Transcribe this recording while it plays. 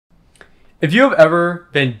If you have ever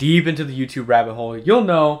been deep into the YouTube rabbit hole, you'll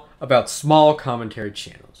know about small commentary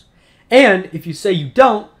channels. And if you say you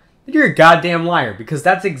don't, then you're a goddamn liar, because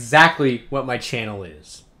that's exactly what my channel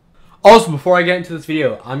is. Also, before I get into this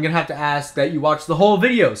video, I'm going to have to ask that you watch the whole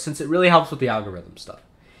video, since it really helps with the algorithm stuff.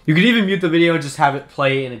 You could even mute the video and just have it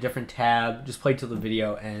play in a different tab. Just play till the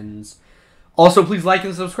video ends. Also, please like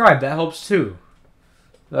and subscribe. That helps too.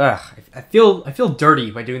 Ugh, I feel dirty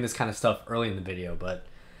by doing this kind of stuff early in the video, but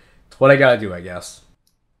it's what I gotta do, I guess.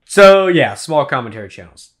 So yeah, small commentary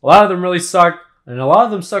channels. A lot of them really suck, and a lot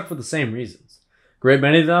of them suck for the same reasons. A great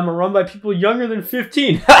many of them are run by people younger than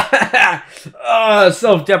 15.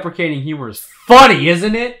 Self-deprecating humor is funny,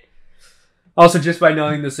 isn't it? Also, just by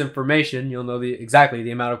knowing this information, you'll know exactly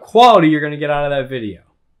the amount of quality you're going to get out of that video.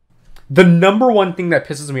 The number one thing that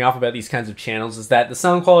pisses me off about these kinds of channels is that the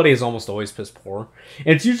sound quality is almost always piss poor,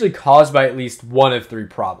 and it's usually caused by at least one of three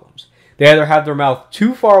problems. They either have their mouth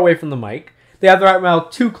too far away from the mic, they have their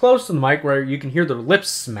mouth too close to the mic where you can hear their lips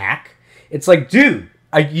smack. It's like, dude,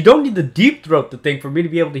 you don't need the deep throat thing for me to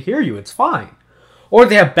be able to hear you, it's fine. Or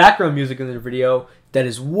they have background music in their video that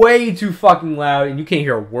is way too fucking loud and you can't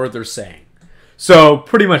hear a word they're saying. So,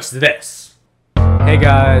 pretty much this. Hey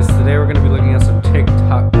guys, today we're going to be looking at some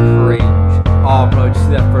TikTok cringe. Oh bro, did you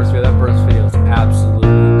see that first video? That first video is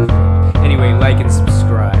absolutely cringe. Anyway, like and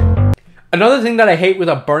subscribe. Another thing that I hate with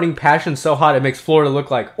a burning passion so hot it makes Florida look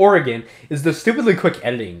like Oregon is the stupidly quick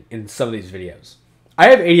editing in some of these videos. I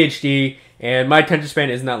have ADHD and my attention span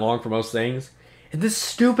isn't that long for most things. And this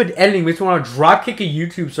stupid editing makes me want to dropkick a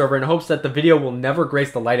YouTube server in hopes that the video will never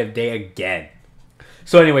grace the light of day again.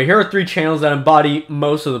 So anyway, here are three channels that embody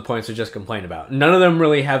most of the points I just complained about. None of them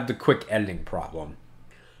really have the quick editing problem.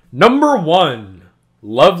 Number 1,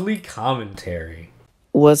 lovely commentary.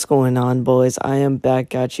 What's going on, boys? I am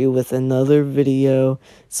back at you with another video.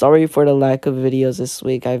 Sorry for the lack of videos this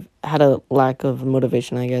week. I've had a lack of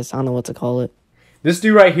motivation, I guess. I don't know what to call it. This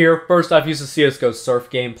dude right here, first off, used to CSGO surf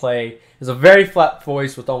gameplay. Has a very flat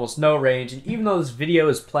voice with almost no range. And even though this video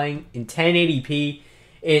is playing in 1080p,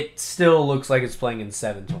 it still looks like it's playing in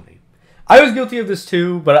 720. I was guilty of this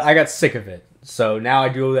too, but I got sick of it. So now I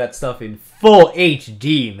do that stuff in full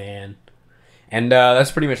HD, man. And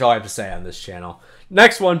that's pretty much all I have to say on this channel.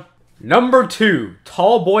 Next one, number 2,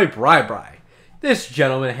 Tall Boy Bri Bri. This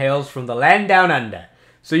gentleman hails from the land down under.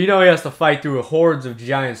 So you know he has to fight through hordes of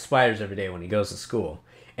giant spiders every day when he goes to school.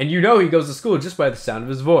 And you know he goes to school just by the sound of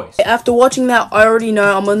his voice. After watching that, I already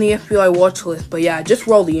know I'm on the FBI watch list. But yeah, just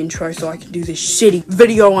roll the intro so I can do this shitty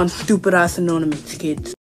video on stupid-ass anonymous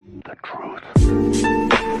kids. The truth.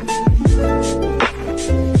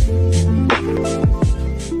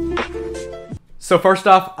 So first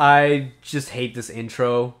off, I just hate this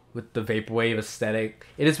intro with the vaporwave aesthetic.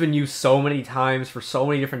 It has been used so many times for so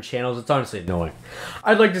many different channels, it's honestly annoying.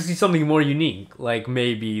 I'd like to see something more unique, like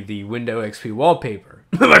maybe the Windows XP wallpaper.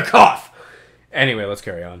 My cough! Anyway, let's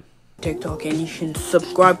carry on. TikTok, and you should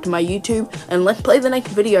subscribe to my YouTube, and let's play the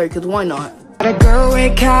next video, because why not?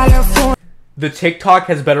 The TikTok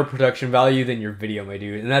has better production value than your video, my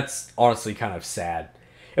dude, and that's honestly kind of sad.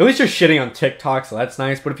 At least you're shitting on TikTok, so that's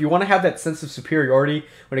nice, but if you want to have that sense of superiority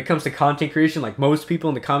when it comes to content creation like most people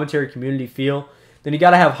in the commentary community feel, then you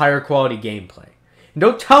gotta have higher quality gameplay. And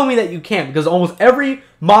don't tell me that you can't, because almost every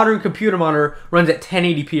modern computer monitor runs at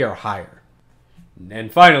 1080p or higher.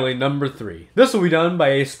 And finally, number 3. This will be done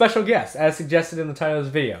by a special guest, as suggested in the title of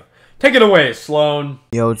this video. Take it away, Sloan.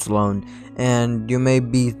 Yo, it's Sloan, and you may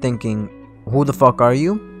be thinking, who the fuck are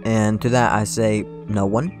you? And to that I say, no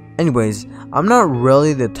one. Anyways, I'm not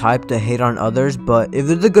really the type to hate on others, but if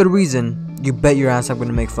there's a good reason, you bet your ass I'm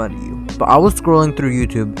gonna make fun of you. But I was scrolling through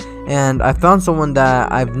YouTube, and I found someone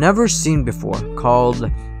that I've never seen before,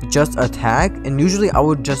 called Just Attack, and usually I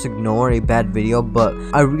would just ignore a bad video, but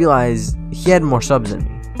I realized he had more subs than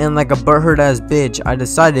me. And like a butthurt ass bitch, I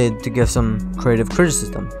decided to give some creative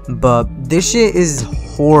criticism. But this shit is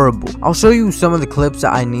horrible. I'll show you some of the clips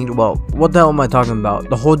that I need. Well, what the hell am I talking about?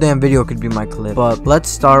 The whole damn video could be my clip. But let's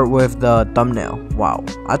start with the thumbnail. Wow.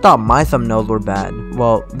 I thought my thumbnails were bad.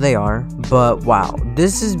 Well, they are. But wow.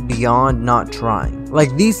 This is beyond not trying.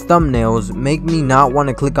 Like, these thumbnails make me not want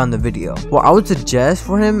to click on the video. What I would suggest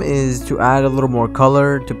for him is to add a little more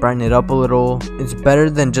color, to brighten it up a little. It's better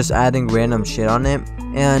than just adding random shit on it.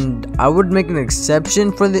 And I would make an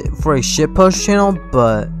exception for a shitpost channel,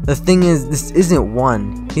 but the thing is, this isn't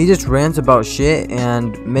one. He just rants about shit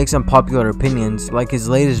and makes unpopular opinions, like his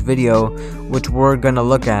latest video, which we're gonna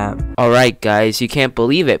look at. Alright guys, you can't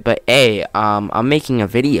believe it, but hey, I'm making a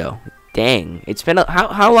video. Dang, it's been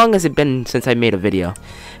how long has it been since I made a video?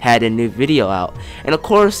 Had a new video out, and of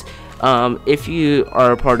course If you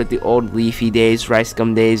are a part of the old Leafy days, Rice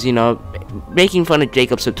Gum days, you know, making fun of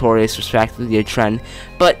Jacob Sartorius was practically a trend.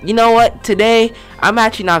 But you know what? Today, I'm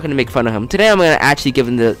actually not going to make fun of him. Today, I'm going to actually give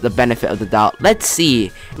him the benefit of the doubt. Let's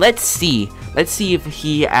see if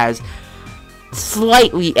he has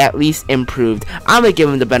slightly at least improved. I'm going to give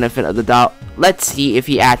him the benefit of the doubt. Let's see if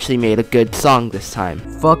he actually made a good song this time.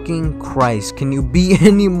 Fucking Christ, can you be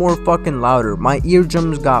any more fucking louder? My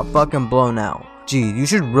eardrums got fucking blown out. Gee, you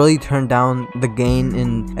should really turn down the gain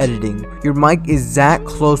in editing. Your mic is that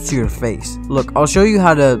close to your face. Look, I'll show you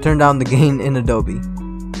how to turn down the gain in Adobe.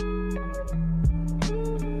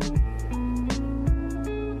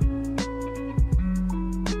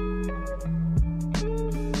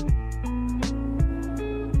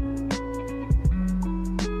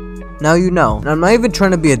 Now you know. And I'm not even trying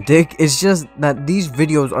to be a dick, it's just that these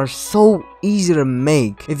videos are so easy to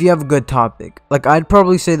make if you have a good topic. Like, I'd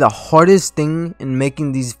probably say the hardest thing in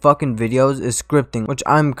making these fucking videos is scripting, which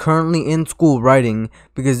I'm currently in school writing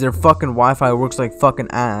because their fucking Wi-Fi works like fucking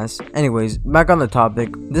ass. Anyways, back on the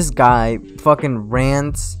topic, this guy fucking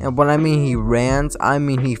rants, and when I mean he rants, I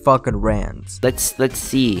mean he fucking rants. Let's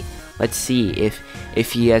see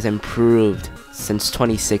if he has improved since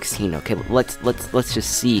 2016. Okay, let's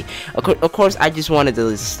just see. Of course, I just wanted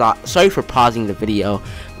to stop. Sorry for pausing the video,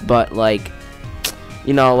 but like,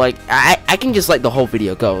 you know, like I can just let the whole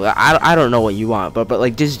video go. I don't know what you want, but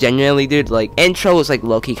like, just genuinely, dude, like, intro was like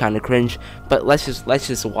low-key kind of cringe, but let's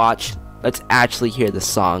just watch. Let's actually hear the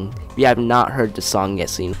song. If you have not heard the song yet,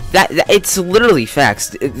 so you know, that it's literally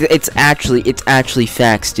facts. It's actually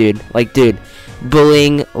facts, dude. Like, dude,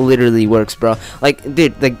 bullying literally works, bro. Like,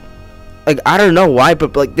 dude, like I don't know why,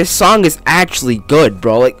 but like, this song is actually good,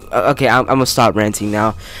 bro. Like, okay, I'm gonna stop ranting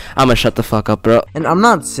now. I'm gonna shut the fuck up, bro. And I'm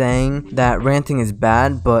not saying that ranting is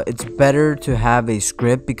bad, but it's better to have a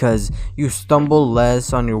script because you stumble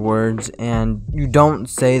less on your words and you don't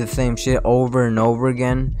say the same shit over and over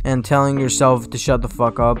again and telling yourself to shut the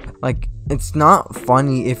fuck up. Like, it's not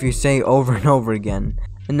funny if you say over and over again.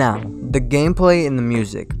 Now, the gameplay and the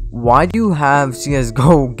music. Why do you have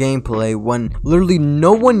CSGO gameplay when literally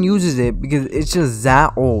no one uses it because it's just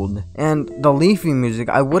that old? And the Leafy music,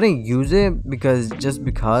 I wouldn't use it just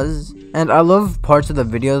because. And I love parts of the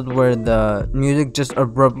videos where the music just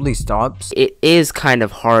abruptly stops. It is kind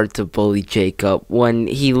of hard to bully Jacob when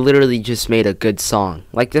he literally just made a good song.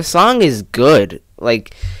 Like, the song is good.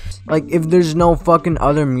 Like, if there's no fucking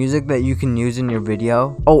other music that you can use in your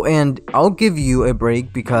video. Oh, and I'll give you a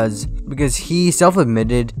break because he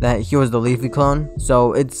self-admitted that he was the Leafy clone,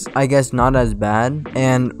 so it's, I guess, not as bad.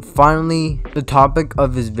 And finally, the topic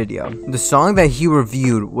of his video. The song that he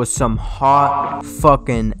reviewed was some hot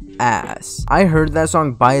fucking ass. I heard that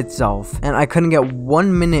song by itself and I couldn't get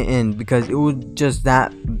 1 minute in because it was just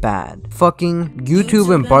that bad. Fucking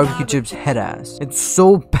YouTube and barbecue chips head ass. It's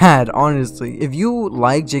so bad, honestly. If you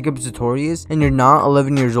like Jacob Sartorius and you're not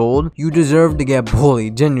 11 years old, you deserve to get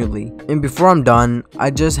bullied, genuinely. And before I'm done,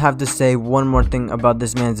 I just have to say one more thing about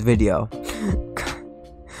this man's video.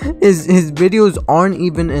 His videos aren't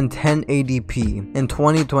even in 1080p in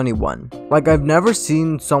 2021. Like, I've never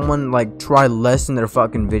seen someone like try less in their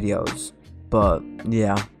fucking videos. But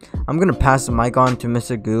yeah, I'm gonna pass the mic on to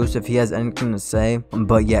Mr. Goose if he has anything to say.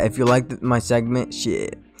 But yeah, if you liked my segment,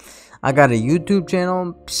 shit, I got a YouTube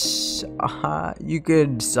channel. You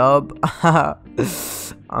could sub.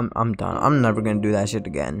 I'm done. I'm never gonna do that shit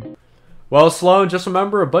again. Well, Sloan, just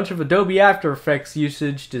remember, a bunch of Adobe After Effects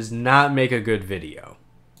usage does not make a good video.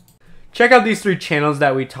 Check out these 3 channels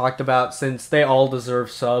that we talked about since they all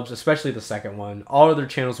deserve subs, especially the second one. All other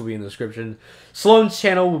channels will be in the description. Sloan's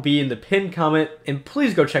channel will be in the pinned comment, and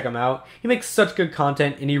please go check him out. He makes such good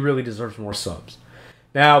content, and he really deserves more subs.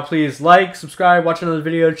 Now, please like, subscribe, watch another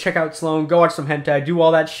video, check out Sloan, go watch some hentai, do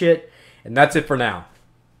all that shit, and that's it for now.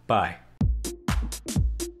 Bye.